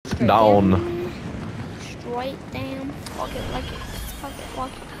down. Straight down. Walk it like it. Walk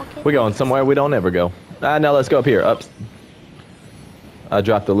it. We going somewhere we don't ever go. Now let's go up here. Up. I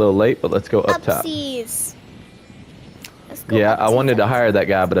dropped a little late, but let's go up top. Upsies. Let's go Yeah, I wanted to hire that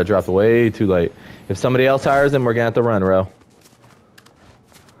guy, but I dropped way too late. If somebody else hires him, we're gonna have to run, Ro.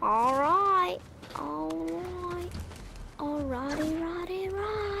 Alright.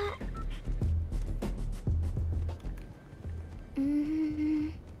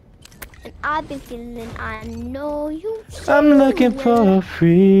 And I've been feeling, I know you. I'm looking for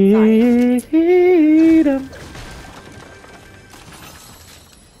freedom.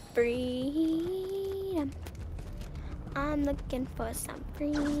 Freedom. I'm looking for some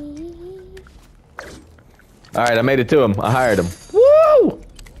freedom. Alright, I made it to him. I hired him. Woo!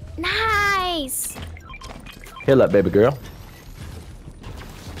 Nice! Heal up, baby girl.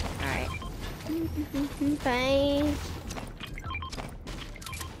 Alright. Fine.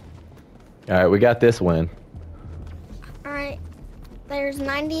 Alright, we got this win. Alright. There's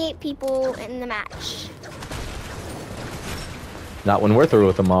 98 people in the match. Not when we're through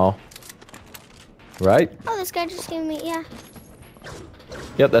with them all. Right? Oh, this guy just gave me, yeah.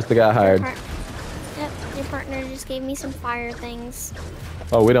 Yep, that's the guy I hired. Yep, your partner just gave me some fire things.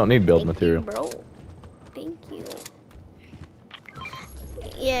 Oh, we don't need build Thank material. you, bro. Thank you.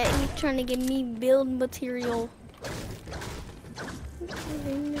 Yeah, he's trying to give me build material.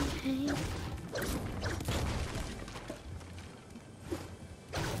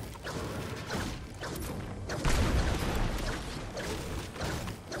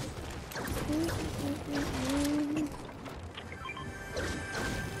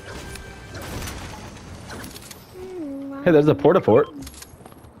 Hey, there's a porta-fort.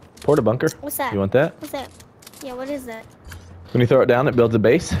 Porta-bunker. What's that? You want that? What's that? Yeah, what is that? When you throw it down, it builds a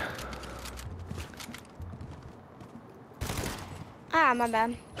base. Ah, my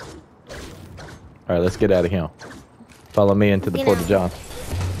bad. Alright, let's get out of here. Follow me into the porta-john.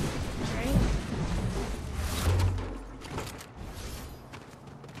 Alright.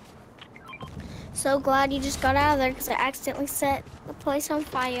 So glad you just got out of there because I accidentally set the place on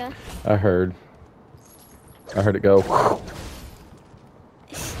fire. I heard it go.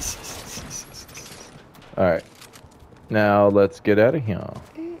 Alright. Now let's get out of here.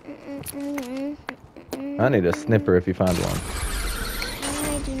 I need a snipper if you find one.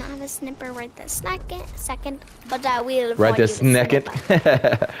 I do not have a snipper right this second, but I will. Right this second.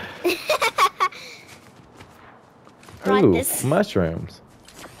 Right Ooh, this. mushrooms.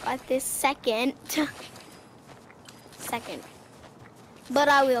 Right this second. But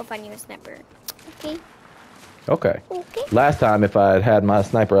I will find you a sniper. Okay? Okay. Okay. Last time, if I had had my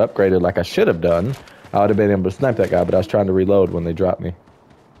sniper upgraded like I should have done, I would have been able to snipe that guy, but I was trying to reload when they dropped me.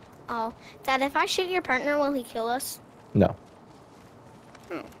 Oh. Dad, if I shoot your partner, will he kill us? No.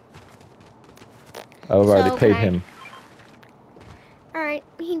 I've already paid him. Alright,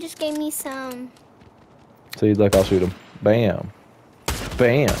 he just gave me some. See, look, I'll shoot him. Bam.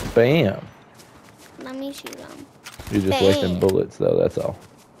 Bam. Bam. Let me shoot him. You're just wasting bullets, though, that's all.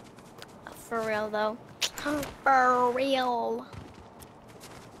 For real, though. For real.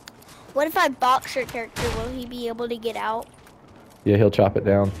 What if I box your character? Will he be able to get out? Yeah, he'll chop it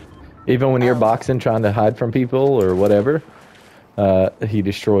down. Even when you're boxing, trying to hide from people or whatever, he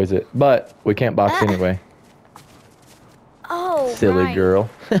destroys it. But we can't box anyway. Oh, silly girl.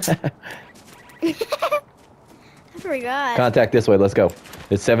 I forgot. Contact this way. Let's go.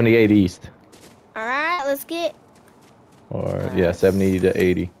 It's 78 east. All right, let's get. Or yeah, 70 to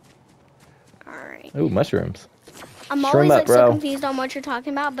 80. All right. Ooh, mushrooms. I'm always like so confused on what you're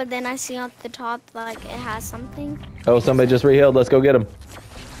talking about, but then I see at the top like it has something. Oh, somebody just rehealed. Let's go get him.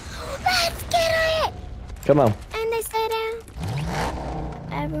 Let's get it. Come on. And they stay down.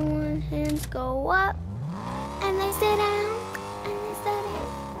 Everyone's hands go up, and they stay down, and they stay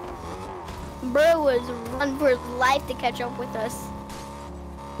down. Bro was run for his life to catch up with us.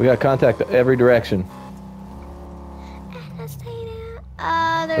 We got contact every direction. And they stay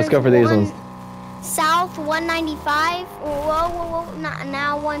down. Let's go for these ones. South 195. Whoa. Not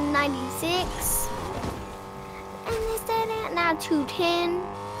now 196. And they stay down. Now 210.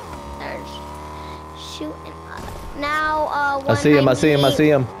 There's shooting. Now I see him.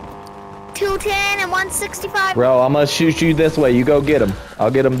 210 and 165. Bro, I'm gonna shoot you this way. You go get him.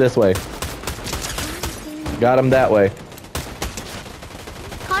 I'll get him this way. Got him that way.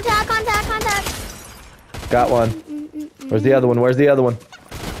 Contact. Got one. Where's the other one?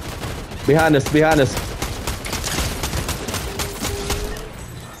 Behind us.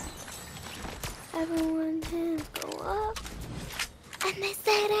 Everyone's hands go up. And they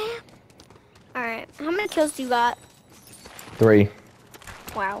stay down. Alright, how many kills do you got? 3.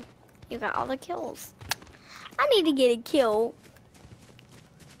 Wow, you got all the kills. I need to get a kill.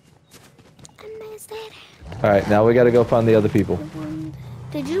 I missed it. All right, now we got to go find the other people.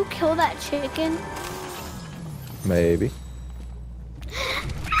 Did you kill that chicken? Maybe.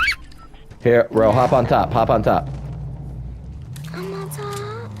 Here, Ro, hop on top. Hop on top. I'm on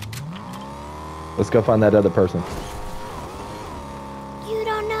top. Let's go find that other person. You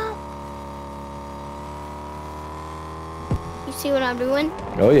don't know. You see what I'm doing?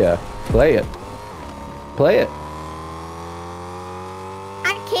 Oh yeah, play it. Play it.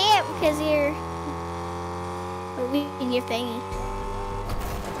 I can't because you're moving your thingy.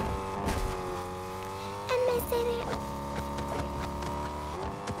 I'm missing it.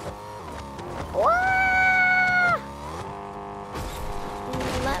 Whoa!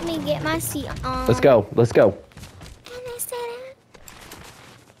 Let me get my seat on. Let's go. Let's go. And I said it.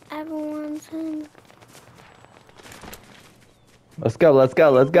 Everyone's in. Let's go. Let's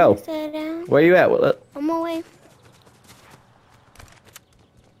go. Let's go. Sit down. Where you at? I'm away.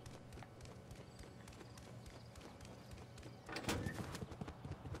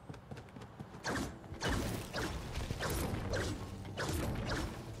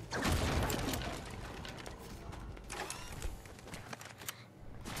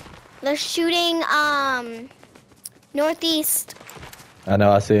 They're shooting northeast. I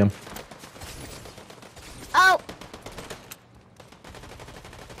know. I see him. Oh.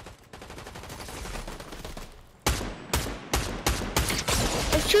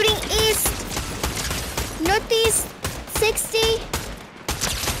 They're shooting east. Northeast 60.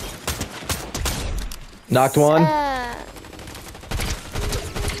 Knocked one.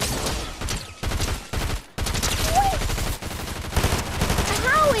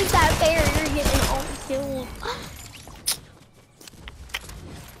 How is that fair? You're getting all killed.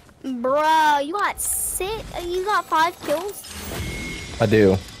 Bruh, you got you got 5 kills? I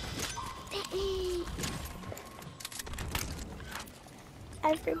do. Dang.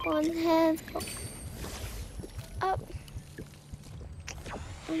 Everyone's heads go up.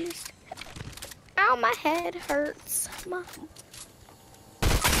 Ow, my head hurts.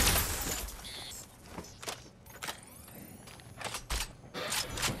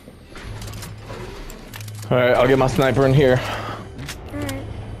 All right, I'll get my sniper in here. Alright.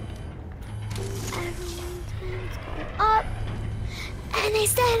 Everyone's heads go up. And they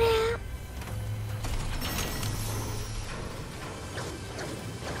stand out.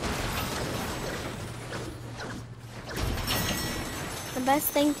 The best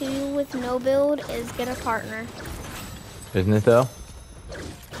thing to do with no build is get a partner. Isn't it though?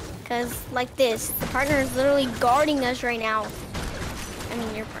 Because like this, the partner is literally guarding us right now. I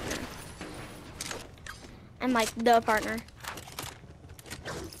mean your partner. I'm like the partner.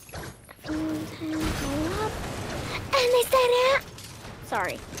 Everyone's hands go up. And they said it.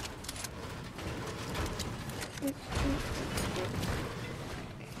 Sorry.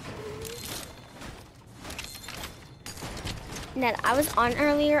 That I was on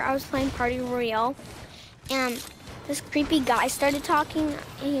earlier, I was playing Party Royale, and this creepy guy started talking,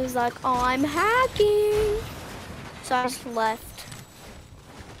 and he was like, "Oh, I'm hacking," so I just left.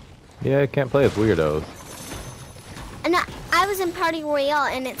 Yeah, I can't play with weirdos. And I was in Party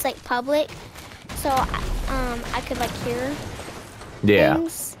Royale, and it's like public, so I could like hear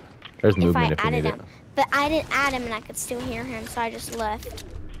things. There's if movement I if you added need him. But I didn't add him, and I could still hear him, so I just left.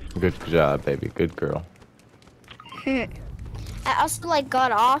 Good job, baby. Good girl. I also like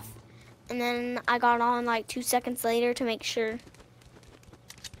got off, and then I got on like 2 seconds later to make sure.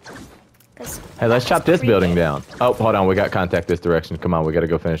 Hey, let's chop this building down. Oh, hold on. We got contact this direction. Come on, we gotta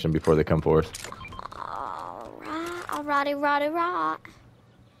go finish them before they come for us. Alright.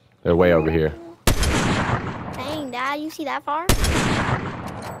 They're way over here. Dang, Dad, you see that far?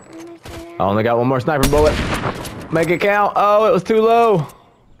 I only got one more sniper bullet. Make it count. Oh, it was too low.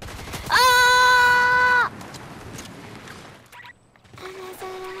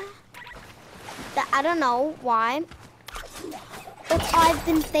 I don't know why, but I've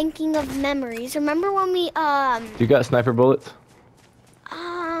been thinking of memories. Remember when we You got sniper bullets?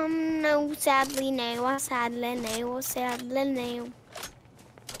 No, sadly no. Sadly no.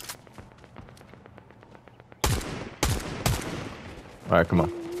 All right, come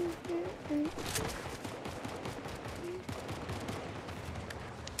on.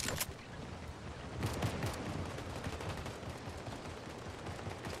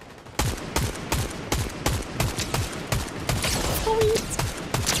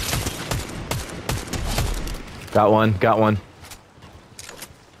 Got one.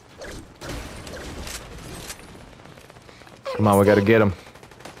 Come on, we gotta get him.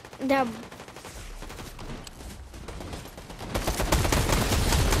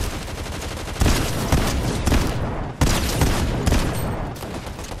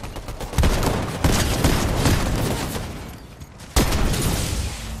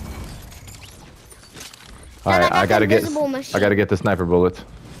 All right, I I got gotta the get. invisible machine. I gotta get the sniper bullets.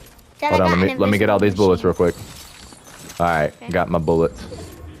 Dad, Hold I on, got let me get all these invisible bullets real machine. quick. All right, Okay. got my bullets.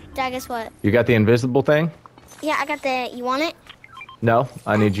 Dad, guess what? You got the invisible thing? Yeah, I got the. You want it? No,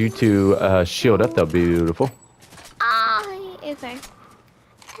 I need you to shield up though, beautiful. Okay.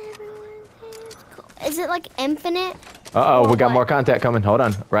 Is it like infinite? Uh-oh, Or we got what? more contact coming. Hold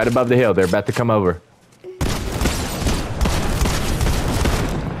on, right above the hill. They're about to come over.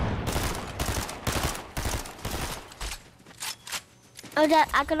 Oh, Dad,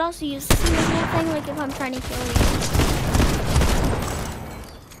 I could also use this invisible thing, like if I'm trying to kill you.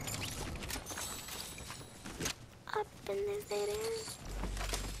 Up in this area.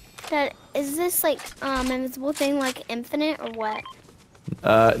 Dad, is this like invisible thing like infinite or what?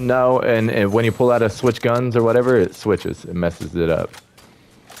 No, and when you pull out a switch guns or whatever, it switches. It messes it up.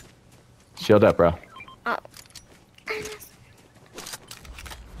 Shield up, bro. Oh.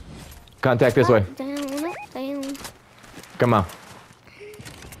 Contact this way. Down. Come on.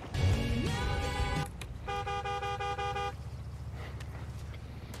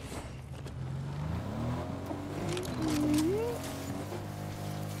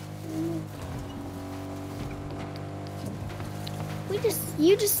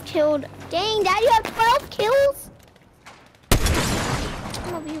 You just killed. Dang, Dad, you have 12 kills?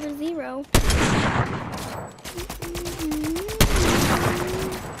 I'm over here with 0.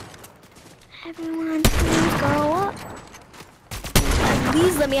 Everyone, please go up. At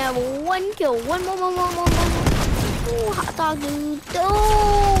least let me have 1 kill. One more. Ooh, hot dog, dude.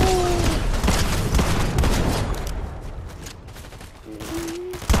 Oh!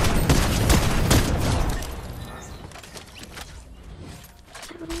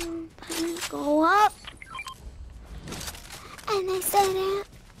 Go up. And they say that.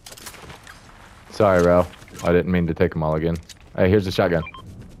 Sorry, Ro. I didn't mean to take them all again. Hey, here's the shotgun.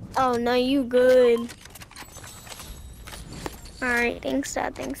 Oh, no, you good. Alright, thanks,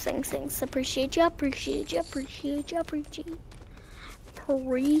 Dad. Thanks. Appreciate you. I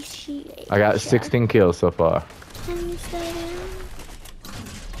got 16 kills so far.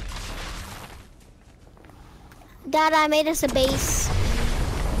 Dad, I made us a base.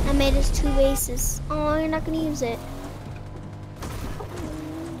 I made us 2 bases. Oh, you're not gonna use it.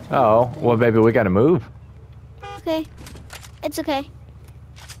 Oh, well, baby, we gotta move. Okay. It's okay.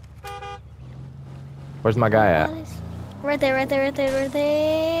 Where's my guy at? Right there.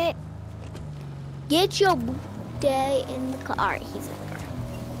 Get your day in the car. Alright, he's in the car.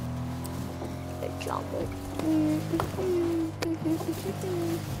 Good job,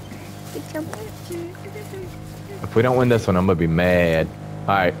 If we don't win this one, I'm gonna be mad.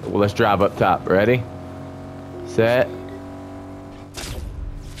 All right, well, let's drive up top. Ready? Set.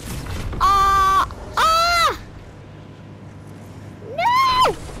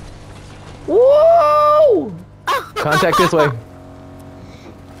 No! Whoa! Contact this way.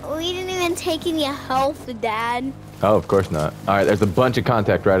 We didn't even take any health, Dad. Oh, of course not. All right, there's a bunch of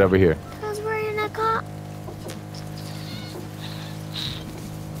contact right over here. Because we're in a car.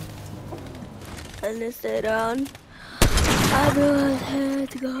 And let's sit down. Everyone had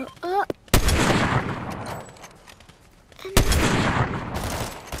to go up.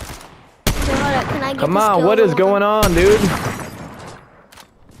 Can I get Come this on, kill what is over? going on, dude?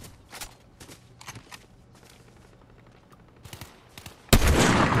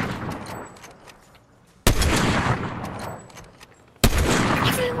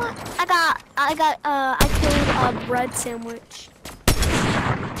 Everyone, I killed a bread sandwich.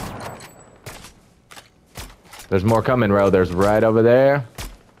 There's more coming, Ro. There's right over there.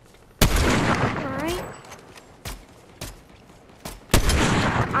 Alright.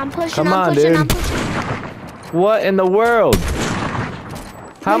 I'm pushing, Come on, I'm dude. pushing. What in the world?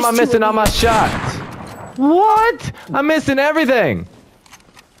 How am I There's 2 missing of all my shots? What? I'm missing everything.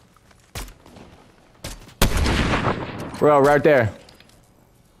 Bro, right there.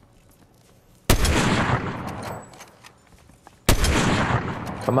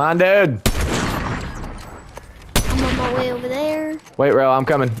 Come on, dude. I'm on my way over there. Wait, Ro, I'm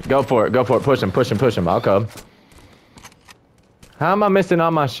coming. Go for it. Push him. I'll come. How am I missing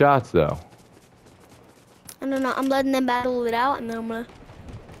all my shots, though? I don't know. I'm letting them battle it out, and then I'm gonna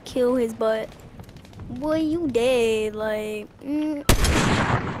kill his butt. Boy, you dead. Like, they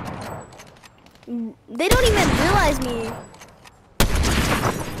don't even realize me.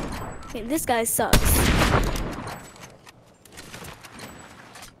 Okay, this guy sucks.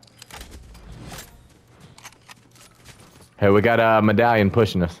 Hey, we got a medallion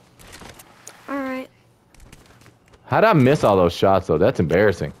pushing us. All right. How'd I miss all those shots, though? That's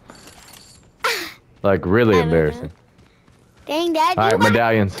embarrassing. Like, really I don't know. embarrassing. Dang, Dad, All you right, got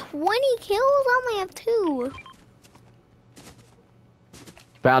medallions. 20 kills. I only have 2.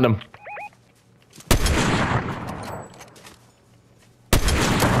 Found him.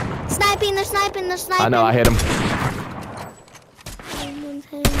 Sniping, they're sniping, they're sniping. I know, I hit him.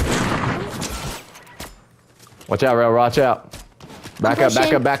 Watch out, Rail, watch out. Back up,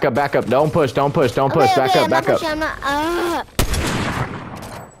 back up, back up, back up. Don't push, don't push, don't push. Back up, back up. I'm not.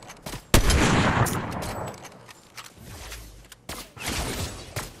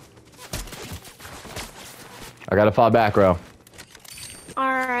 I gotta fall back, Rail.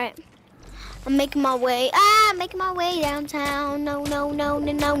 Alright. I'm making my way. I'm making my way downtown. No, no, no,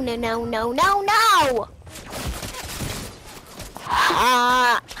 no, no, no, no, no, no, no.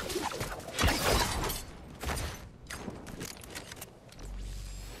 Ah.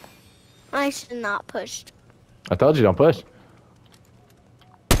 I should not pushed. I told you, don't push.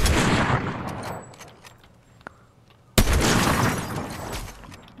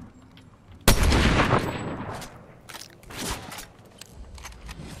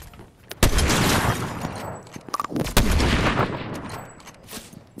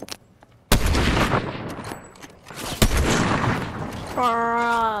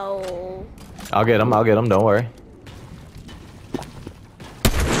 Bro. I'll get him, don't worry.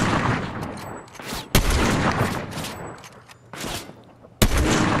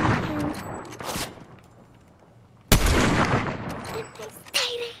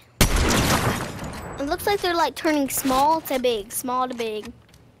 It looks like they're like turning small to big, small to big.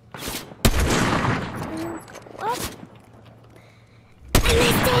 What? And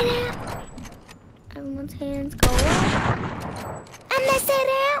they stay down. Everyone's hands go up. And they stay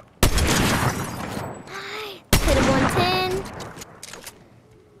down. Hit a 110.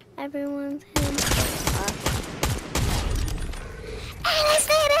 Everyone's hands go up. And they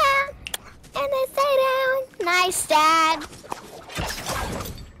stay down. And they stay down. Nice, Dad.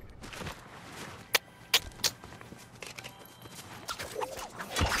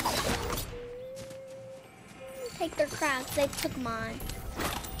 Take their crafts. They took mine.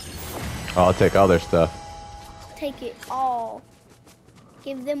 Oh, I'll take all their stuff. Take it all.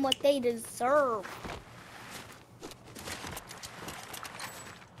 Give them what they deserve.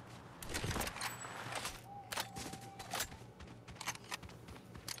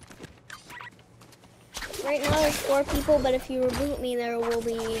 Right now there's 4 people, but if you reboot me, there will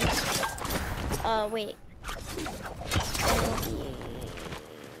be. Wait. There will be.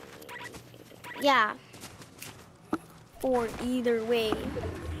 Yeah. Or either way.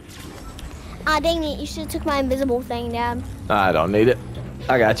 Ah, dang it, you should have took my invisible thing, Dad. I don't need it.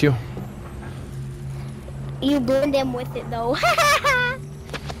 I got you. You blend them with it, though.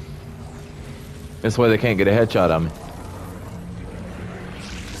 This way they can't get a headshot on me.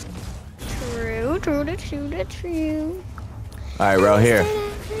 True, true, true, true. Alright, we're out here.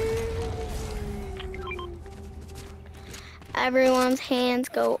 Everyone's hands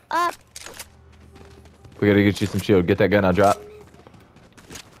go up. We gotta get you some shield. Get that gun, I'll drop.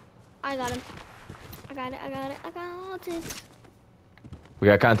 I got him. I got it, I got it, I got it. We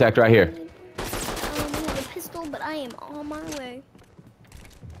got contact right here. I only have a pistol, but I am on my way.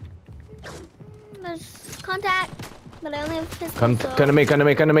 There's contact, but I only have a pistol. Come to me, come to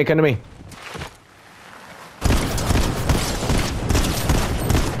me, come to me, come to me.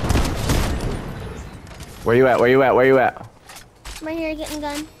 Where you at? Where you at? Where you at? Right here, getting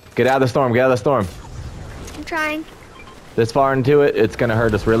gun. Get out of the storm, get out of the storm. I'm trying. This far into it, it's gonna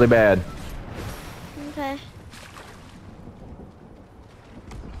hurt us really bad. Okay.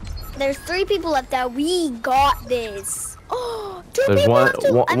 There's 3 people left that we got this. Oh, 2 There's people one, left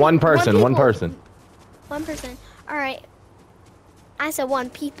too. one person, one person. One person. All right. I said 1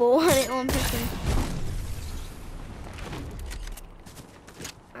 people, I didn't 1 person.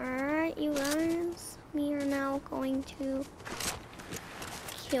 All right, you guys. We are now going to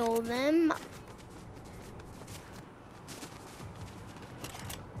kill them.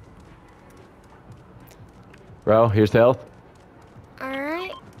 Bro, here's health.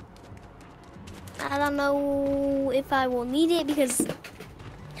 Alright. I don't know if I will need it because...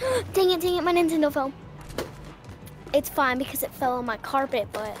 dang it, my Nintendo fell. It's fine because it fell on my carpet,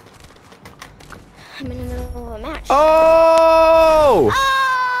 but... I'm in the middle of a match. Oh!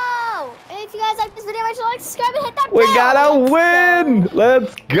 Oh! If you guys like this video, make sure to like, subscribe, and hit that bell. We gotta win!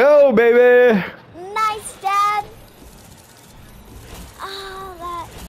 Let's go, baby!